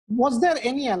Was there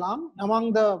any alarm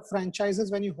among the franchises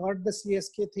when you heard the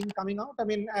CSK thing coming out? I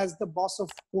mean, as the boss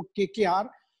of KKR,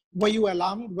 were you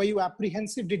alarmed? Were you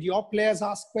apprehensive? Did your players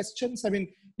ask questions? I mean,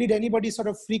 did anybody sort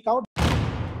of freak out?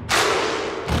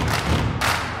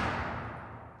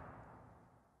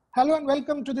 Hello and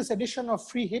welcome to this edition of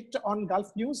Free Hit on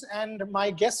Gulf News. And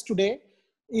my guest today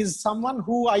is someone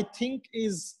who I think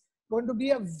is going to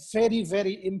be a very,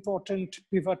 very important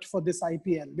pivot for this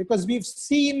IPL, because we've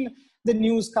seen the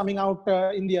news coming out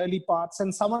in the early parts,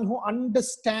 and someone who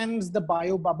understands the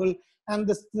bio bubble and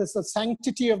the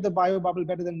sanctity of the bio bubble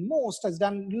better than most has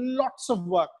done lots of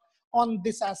work on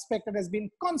this aspect and has been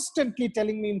constantly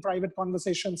telling me in private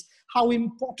conversations how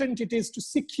important it is to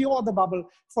secure the bubble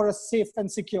for a safe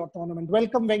and secure tournament.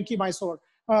 Welcome, Venky, Mysore,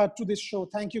 to this show.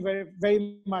 Thank you very,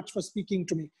 very much for speaking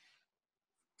to me.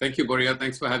 Thank you, Boria.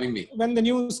 Thanks for having me. When the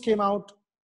news came out,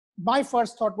 my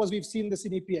first thought was, we've seen this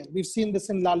in EPL. We've seen this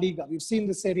in La Liga. We've seen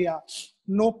this area.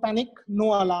 No panic,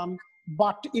 no alarm,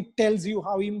 but it tells you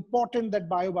how important that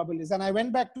bio bubble is. And I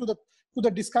went back to the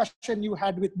discussion you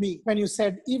had with me when you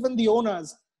said even the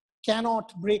owners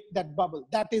cannot break that bubble.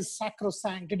 That is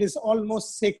sacrosanct. It is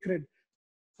almost sacred.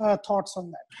 Thoughts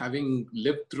on that? Having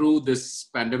lived through this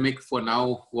pandemic for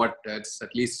now, it's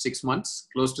at least 6 months,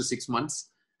 close to 6 months.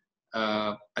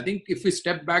 I think if we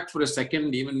step back for a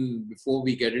second, even before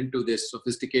we get into this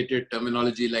sophisticated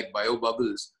terminology like bio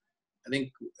bubbles, I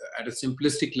think at a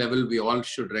simplistic level, we all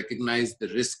should recognize the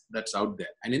risk that's out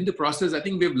there. And in the process, I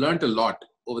think we've learned a lot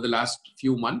over the last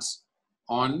few months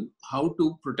on how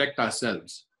to protect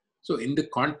ourselves. So in the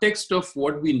context of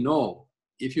what we know,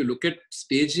 if you look at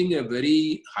staging a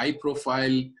very high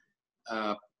profile,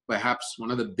 perhaps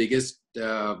one of the biggest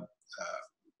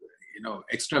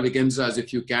extravaganzas,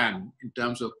 if you can, in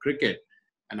terms of cricket,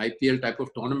 an IPL type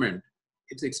of tournament,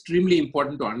 it's extremely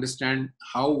important to understand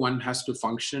how one has to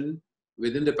function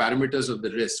within the parameters of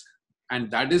the risk. And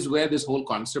that is where this whole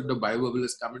concept of biobubble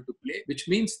has come into play, which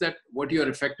means that what you're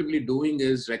effectively doing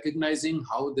is recognizing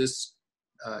how this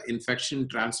infection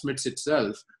transmits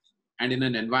itself. And in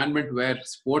an environment where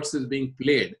sports is being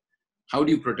played, how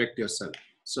do you protect yourself?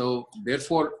 So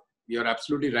therefore, you're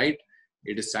absolutely right.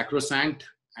 It is sacrosanct.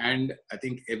 And I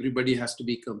think everybody has to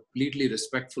be completely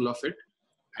respectful of it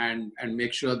and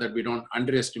make sure that we don't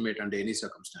underestimate under any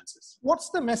circumstances. What's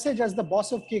the message as the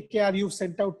boss of KKR you've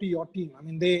sent out to your team? I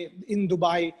mean, they in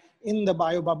Dubai, in the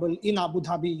bio bubble, in Abu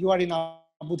Dhabi, you are in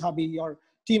Abu Dhabi, your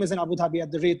team is in Abu Dhabi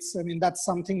at the Ritz. I mean, that's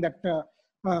something that,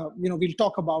 we'll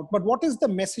talk about. But what is the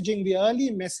messaging, the early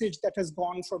message that has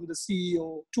gone from the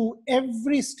CEO to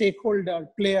every stakeholder,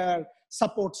 player,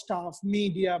 support staff,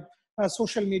 media,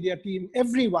 social media team,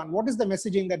 everyone? What is the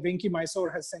messaging that Venky Mysore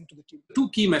has sent to the team? Two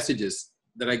key messages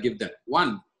that I give them.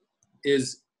 One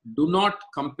is, do not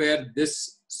compare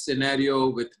this scenario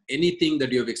with anything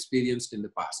that you have experienced in the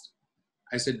past.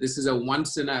 I said, this is a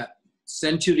once in a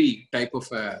century type of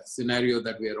a scenario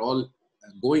that we are all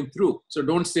going through. So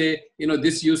don't say,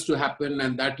 this used to happen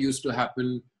and that used to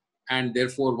happen, and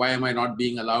therefore, why am I not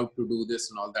being allowed to do this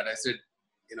and all that? I said,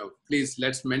 please,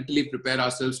 let's mentally prepare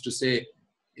ourselves to say,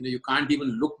 you can't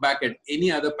even look back at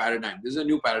any other paradigm. This is a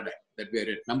new paradigm that we are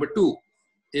in. Number two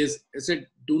is, I said,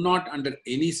 do not under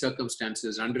any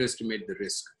circumstances underestimate the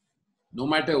risk. No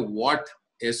matter what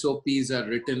SOPs are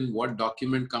written, what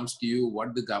document comes to you,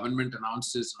 what the government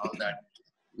announces and all that,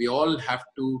 we all have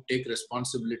to take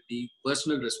responsibility,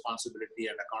 personal responsibility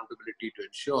and accountability to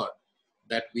ensure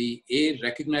that we A,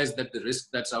 recognize that the risk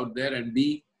that's out there, and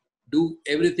B, do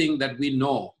everything that we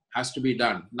know has to be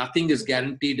done. Nothing is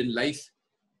guaranteed in life.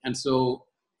 And so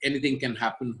anything can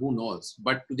happen, who knows?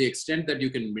 But to the extent that you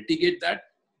can mitigate that,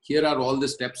 here are all the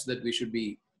steps that we should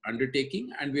be undertaking,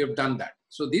 and we have done that.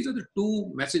 So these are the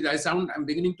two messages. I'm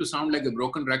beginning to sound like a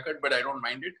broken record, but I don't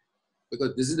mind it,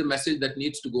 because this is the message that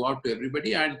needs to go out to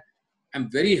everybody. And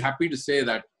I'm very happy to say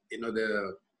that,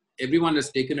 everyone has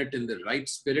taken it in the right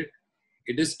spirit.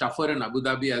 It is tougher in Abu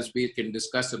Dhabi, as we can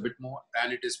discuss a bit more,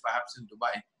 than it is perhaps in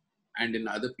Dubai and in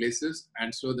other places.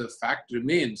 And so the fact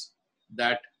remains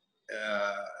that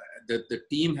the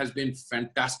team has been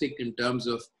fantastic in terms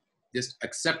of just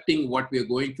accepting what we are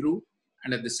going through,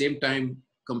 and at the same time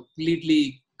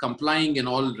completely complying in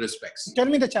all respects. Tell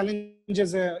me the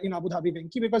challenges in Abu Dhabi,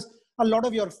 Venky, because a lot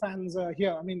of your fans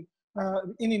here,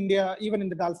 in India, even in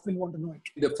the Gulf, will want to know it.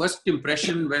 The first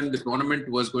impression when the tournament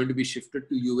was going to be shifted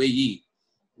to UAE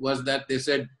was that they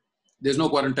said there's no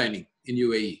quarantining in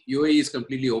UAE. UAE is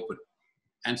completely open.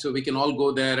 And so we can all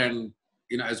go there, and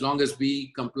as long as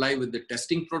we comply with the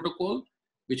testing protocol,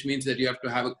 which means that you have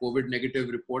to have a COVID negative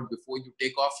report before you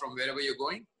take off from wherever you're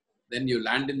going. Then you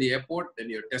land in the airport, then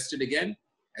you're tested again.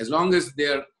 As long as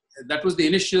they're that was the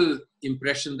initial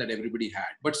impression that everybody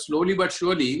had. But slowly but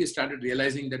surely, we started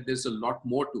realizing that there's a lot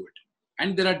more to it.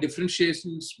 And there are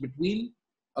differentiations between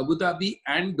Abu Dhabi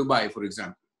and Dubai, for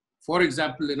example. For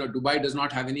example, Dubai does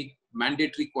not have any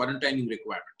mandatory quarantining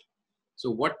requirement.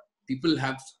 So what people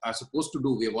are supposed to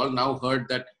do, we have all now heard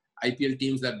that IPL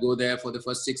teams that go there for the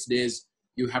first 6 days,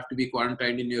 you have to be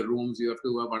quarantined in your rooms. You have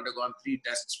to have undergone 3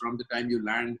 tests from the time you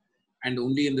land. And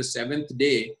only in the 7th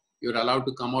day, you're allowed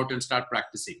to come out and start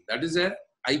practicing. That is a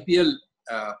IPL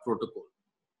protocol.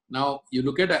 Now, you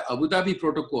look at Abu Dhabi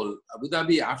protocol. Abu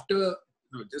Dhabi, after,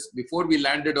 just before we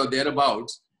landed or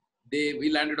thereabouts,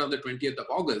 we landed on the 20th of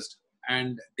August.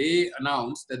 And they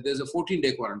announced that there's a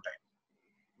 14-day quarantine,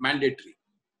 mandatory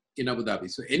in Abu Dhabi.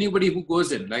 So anybody who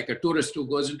goes in, like a tourist who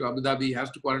goes into Abu Dhabi,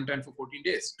 has to quarantine for 14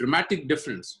 days. Dramatic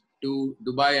difference to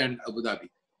Dubai and Abu Dhabi.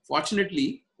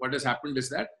 Fortunately, what has happened is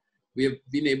that we have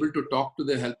been able to talk to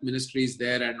the health ministries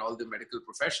there and all the medical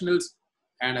professionals.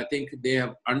 And I think they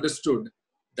have understood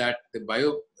that the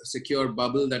biosecure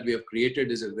bubble that we have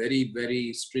created is a very,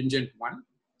 very stringent one.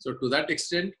 So to that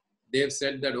extent, they have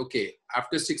said that, okay,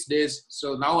 after 6 days,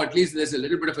 so now at least there's a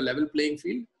little bit of a level playing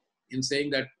field in saying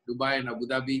that Dubai and Abu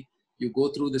Dhabi, you go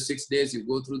through the 6 days, you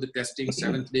go through the testing,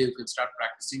 7th day, you can start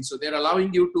practicing. So they're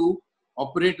allowing you to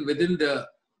operate within the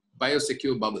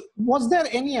biosecure bubble. Was there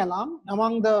any alarm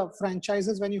among the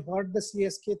franchises when you heard the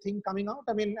CSK thing coming out?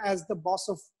 I mean, as the boss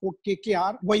of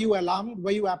KKR, were you alarmed?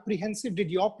 Were you apprehensive?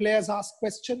 Did your players ask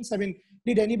questions? I mean,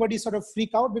 did anybody sort of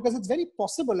freak out? Because it's very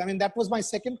possible. I mean, that was my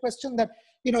second question, that,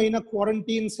 in a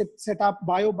quarantine setup,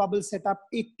 bio bubble setup,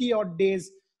 80 odd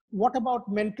days, what about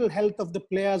mental health of the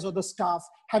players or the staff?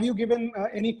 Have you given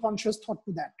any conscious thought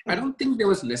to that? I don't think there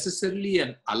was necessarily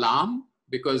an alarm,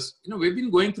 because we've been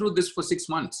going through this for 6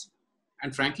 months,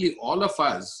 and frankly, all of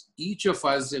us, each of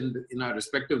us in our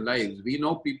respective lives, we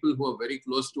know people who are very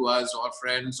close to us, or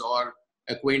friends or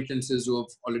acquaintances who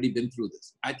have already been through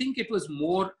this. I think it was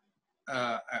more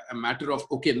a matter of,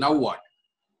 okay, now what?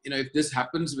 If this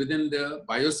happens within the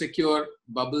biosecure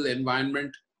bubble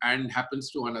environment and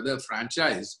happens to another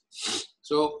franchise,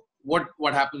 so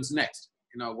what happens next?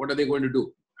 What are they going to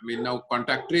do? I mean, now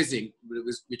contact tracing,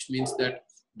 which means that,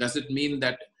 does it mean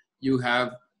that you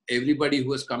have everybody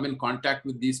who has come in contact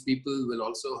with these people will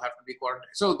also have to be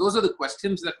quarantined? So those are the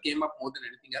questions that came up more than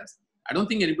anything else. I don't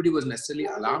think anybody was necessarily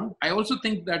alarmed. I also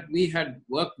think that we had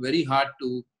worked very hard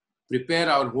to prepare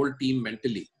our whole team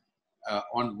mentally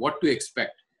on what to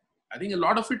expect. I think a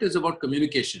lot of it is about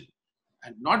communication.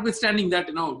 And notwithstanding that,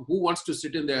 who wants to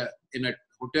sit in a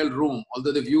hotel room,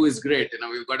 although the view is great.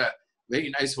 We've got a very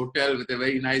nice hotel with a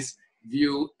very nice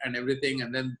view and everything.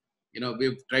 And then,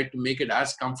 we've tried to make it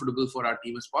as comfortable for our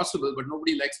team as possible, but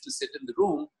nobody likes to sit in the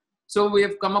room. So we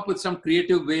have come up with some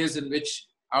creative ways in which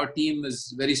our team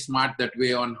is very smart that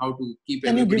way on how to keep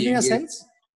everybody engaged. Can you give me a sense?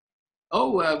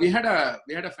 Oh, we had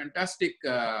a fantastic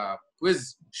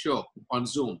quiz show on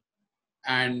Zoom.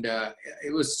 And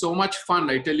it was so much fun,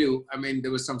 I tell you. I mean,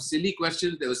 there were some silly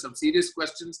questions, there were some serious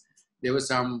questions, there were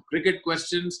some cricket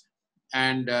questions,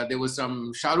 and there was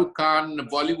some Shah Rukh Khan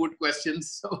Bollywood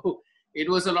questions. So it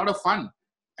was a lot of fun.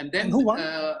 And then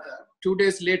 2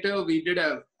 days later, we did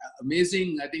an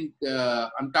amazing, I think,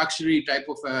 Antakshari type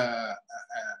of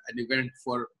an event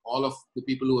for all of the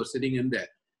people who were sitting in there.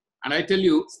 And I tell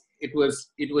you, it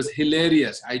was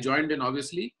hilarious. I joined in,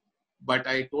 obviously. But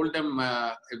I told them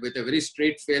with a very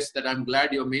straight face that I'm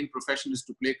glad your main profession is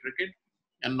to play cricket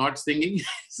and not singing,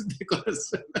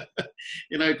 because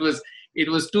it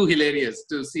was too hilarious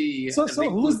to see. So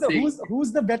who's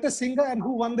the better singer and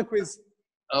who won the quiz?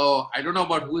 Oh, I don't know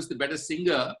about who is the better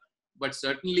singer, but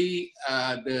certainly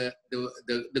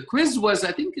the quiz was,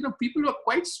 I think, people were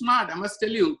quite smart. I must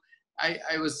tell you,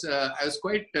 I was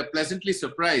quite pleasantly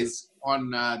surprised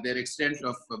on their extent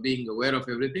of being aware of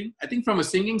everything. I think from a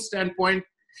singing standpoint,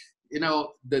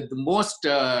 the most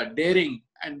daring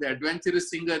and the adventurous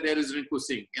singer there is Rinku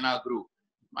Singh in our group.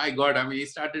 My God, I mean, he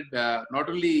started not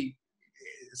only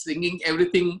singing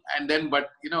everything, and then, but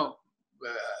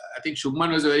I think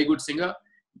Shubman was a very good singer.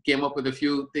 He came up with a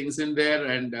few things in there,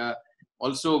 and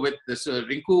also with this,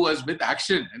 Rinku was with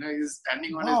action. He's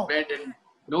standing on his bed and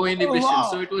no inhibition. Oh, wow.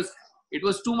 So it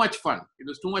was too much fun. It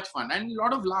was too much fun, and a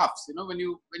lot of laughs. When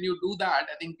you do that,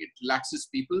 I think it relaxes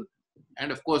people.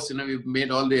 And of course, we've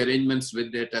made all the arrangements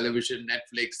with their television,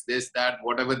 Netflix, this, that,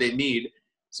 whatever they need,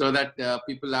 so that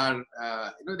people are,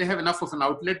 they have enough of an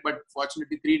outlet. But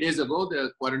fortunately, 3 days ago,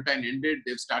 the quarantine ended.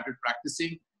 They've started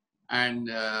practicing, and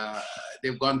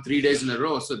they've gone 3 days in a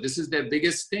row. So this is their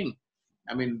biggest thing.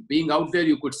 I mean, being out there,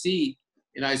 you could see,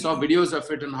 I saw videos of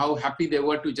it and how happy they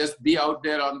were to just be out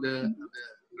there on the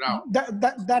ground.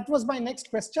 That was my next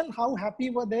question. How happy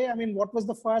were they? I mean, what was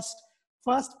the first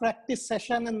practice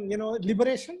session and,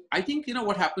 liberation? I think,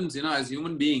 what happens, as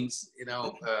human beings,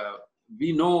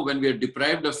 we know when we are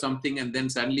deprived of something and then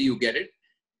suddenly you get it,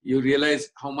 you realize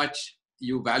how much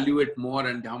you value it more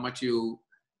and how much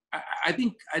I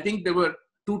think there were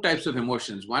two types of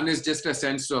emotions. One is just a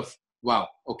sense of, wow,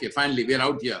 okay, finally we're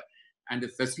out here. And the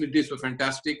facilities were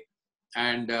fantastic.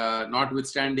 And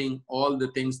notwithstanding all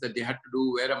the things that they had to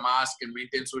do, wear a mask and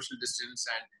maintain social distance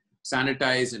and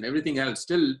sanitize and everything else,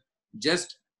 still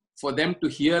just for them to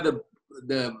hear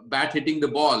the bat hitting the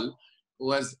ball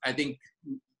was, I think,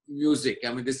 music.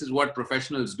 I mean, this is what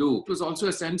professionals do. It was also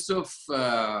a sense of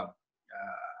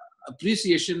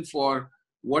appreciation for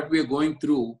what we're going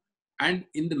through. And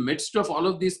in the midst of all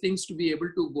of these things, to be able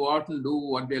to go out and do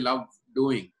what they love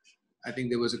doing. I think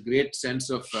there was a great sense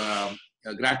of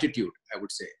gratitude, I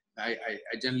would say. I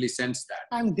generally sense that.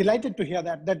 I'm delighted to hear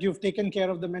that you've taken care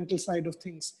of the mental side of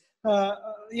things.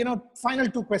 Final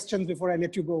two questions before I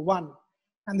let you go. One,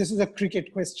 and this is a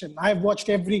cricket question. I've watched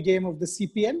every game of the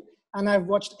CPL and I've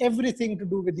watched everything to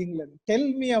do with England. Tell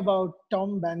me about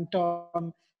Tom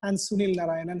Banton and Sunil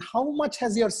Narayan, and how much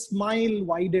has your smile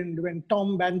widened when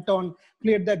Tom Banton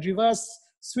played that reverse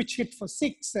switch hit for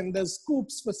 6 and the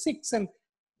scoops for 6, and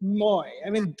boy, I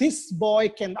mean, this boy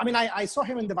can, I saw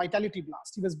him in the Vitality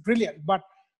Blast. He was brilliant, but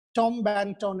Tom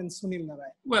Banton and Sunil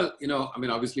Narayan. Well,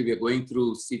 obviously we are going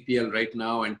through CPL right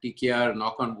now, and TKR,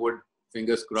 knock on wood,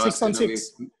 fingers crossed. 6 on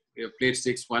 6. We have played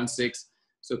 6-1-6.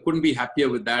 So couldn't be happier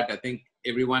with that. I think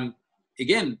everyone,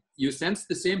 again, you sense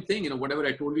the same thing, whatever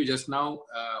I told you just now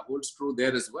holds true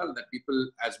there as well, that people,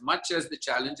 as much as the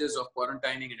challenges of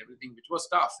quarantining and everything, which was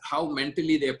tough, how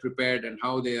mentally they're prepared and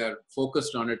how they are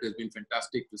focused on it has been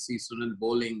fantastic to see. Sunil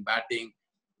bowling, batting,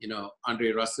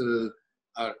 Andre Russell,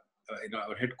 our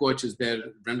head coach is there,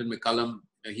 Brendan McCullum,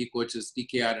 he coaches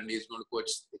TKR and he's going to coach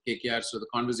KKR. So the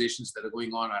conversations that are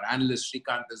going on, our analyst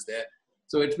Srikanth is there.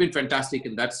 So it's been fantastic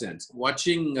in that sense.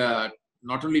 Watching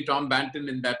not only Tom Banton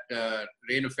in that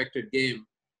rain-affected game,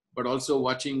 but also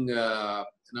watching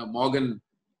Morgan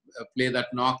play that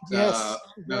knock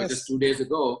just 2 days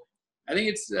ago. I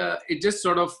think it just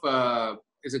sort of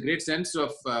is a great sense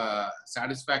of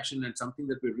satisfaction and something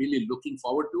that we're really looking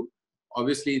forward to.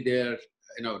 Obviously,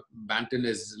 Banton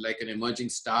is like an emerging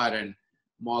star, and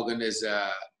Morgan is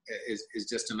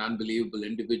just an unbelievable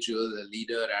individual, a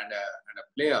leader, and a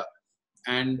player.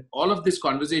 And all of these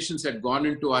conversations had gone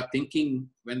into our thinking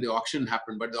when the auction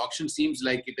happened. But the auction seems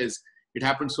like it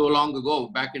happened so long ago,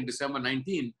 back in December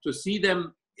 19. To see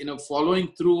them,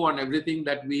 following through on everything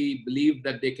that we believe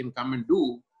that they can come and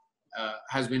do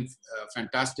has been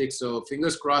fantastic. So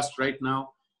fingers crossed right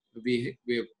now.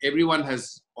 Everyone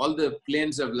has, all the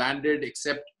planes have landed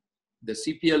except the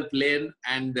CPL plane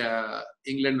and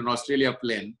England and Australia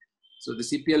plane. So the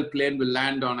CPL plane will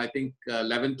land on, I think,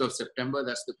 11th of September.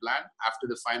 That's the plan, after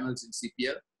the finals in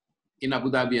CPL, in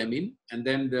Abu Dhabi, I mean. And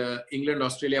then the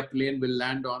England-Australia plane will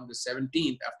land on the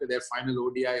 17th after their final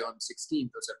ODI on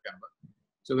 16th of September.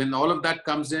 So when all of that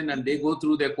comes in and they go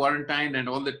through their quarantine and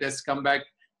all the tests come back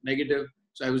negative.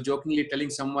 So I was jokingly telling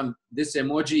someone, this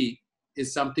emoji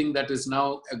is something that is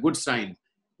now a good sign.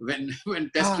 When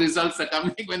test results are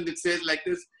coming, when it says like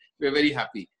this, we're very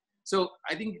happy. So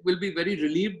I think we'll be very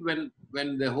relieved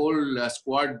when the whole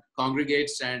squad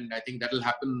congregates, and I think that will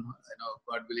happen,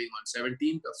 God willing, on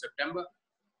 17th of September.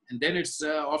 And then it's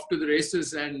off to the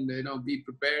races, and be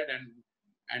prepared,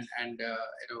 and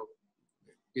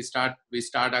we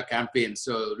start our campaign.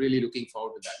 So really looking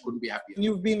forward to that. Couldn't be happier.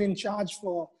 You've been in charge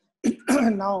for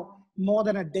now more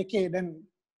than a decade, and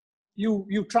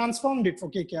you transformed it for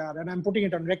KKR, and I'm putting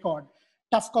it on record.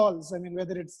 Tough calls. I mean,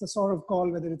 whether it's the sort of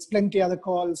call, whether it's plenty other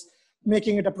calls,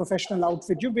 making it a professional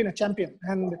outfit. You've been a champion.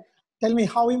 And tell me,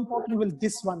 how important will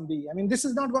this one be? I mean, this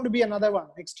is not going to be another one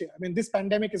next year. I mean, this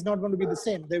pandemic is not going to be the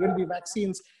same. There will be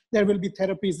vaccines. There will be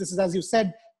therapies. This is, as you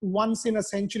said, once in a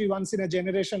century, once in a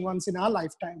generation, once in our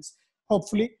lifetimes,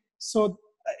 hopefully. So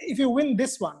if you win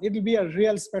this one, it will be a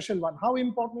real special one. How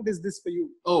important is this for you?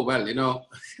 Oh, well,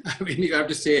 I mean, you have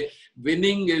to say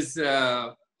winning is...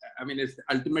 it's the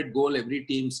ultimate goal every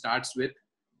team starts with.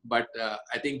 But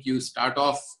I think you start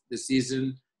off the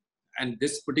season, and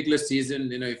this particular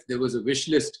season, if there was a wish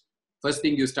list, first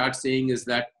thing you start saying is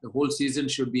that the whole season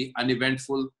should be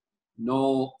uneventful,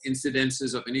 no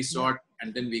incidences of any sort.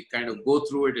 And then we kind of go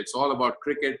through it. It's all about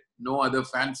cricket, no other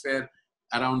fanfare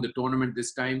around the tournament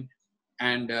this time.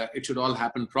 And it should all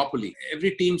happen properly.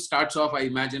 Every team starts off, I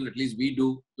imagine, at least we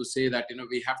do, to say that,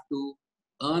 we have to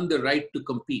earn the right to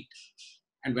compete.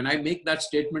 And when I make that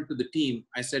statement to the team,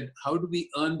 I said, how do we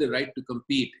earn the right to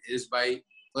compete? Is by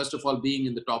first of all, being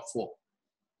in the top 4.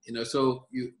 So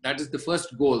that is the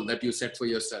first goal that you set for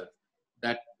yourself,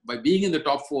 that by being in the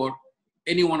top 4,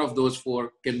 any one of those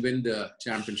 4 can win the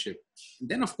championship. And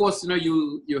then, of course,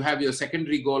 you have your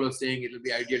secondary goal of saying it will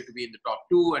be ideal to be in the top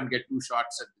 2 and get 2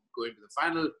 shots at going to the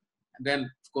final. And then,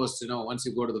 of course, once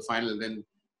you go to the final, then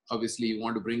obviously you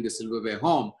want to bring the silverware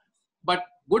home. But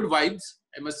good vibes,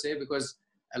 I must say, because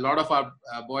a lot of our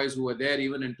boys who were there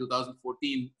even in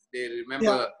 2014, they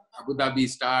remember Abu Dhabi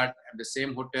start at the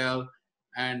same hotel.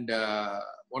 And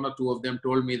 1 or 2 of them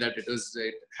told me that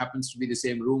it happens to be the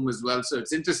same room as well. So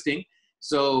it's interesting.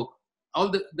 So all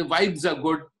the vibes are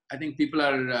good. I think people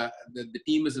are, the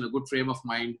team is in a good frame of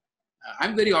mind.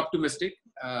 I'm very optimistic.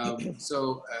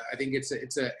 So I think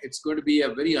it's going to be a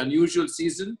very unusual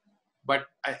season. But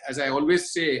as I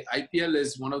always say, IPL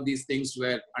is one of these things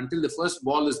where until the first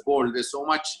ball is bowled, there's so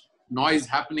much noise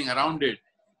happening around it.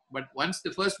 But once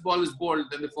the first ball is bowled,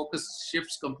 then the focus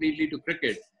shifts completely to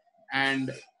cricket.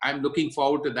 And I'm looking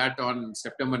forward to that on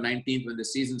September 19th when the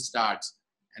season starts.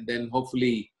 And then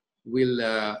hopefully we'll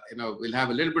have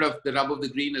a little bit of the rub of the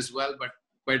green as well, but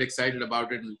quite excited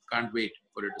about it and can't wait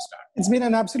for it to start. It's been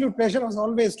an absolute pleasure as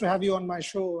always to have you on my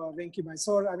show, Venky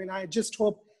Mysore. I mean, I just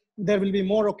hope there will be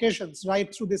more occasions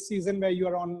right through this season where you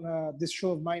are on this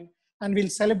show of mine, and we'll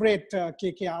celebrate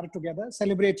KKR together,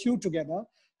 celebrate you together.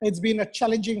 It's been a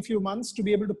challenging few months to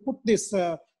be able to put this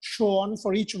show on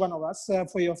for each one of us,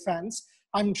 for your fans.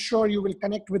 I'm sure you will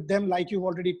connect with them like you've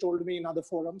already told me in other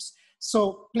forums.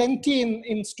 So plenty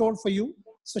in store for you.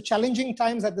 So challenging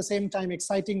times, at the same time,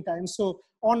 exciting times. So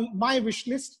on my wish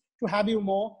list to have you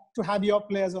more, to have your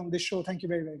players on this show. Thank you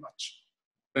very, very much.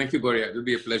 Thank you, Boria. It will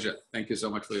be a pleasure. Thank you so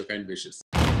much for your kind wishes.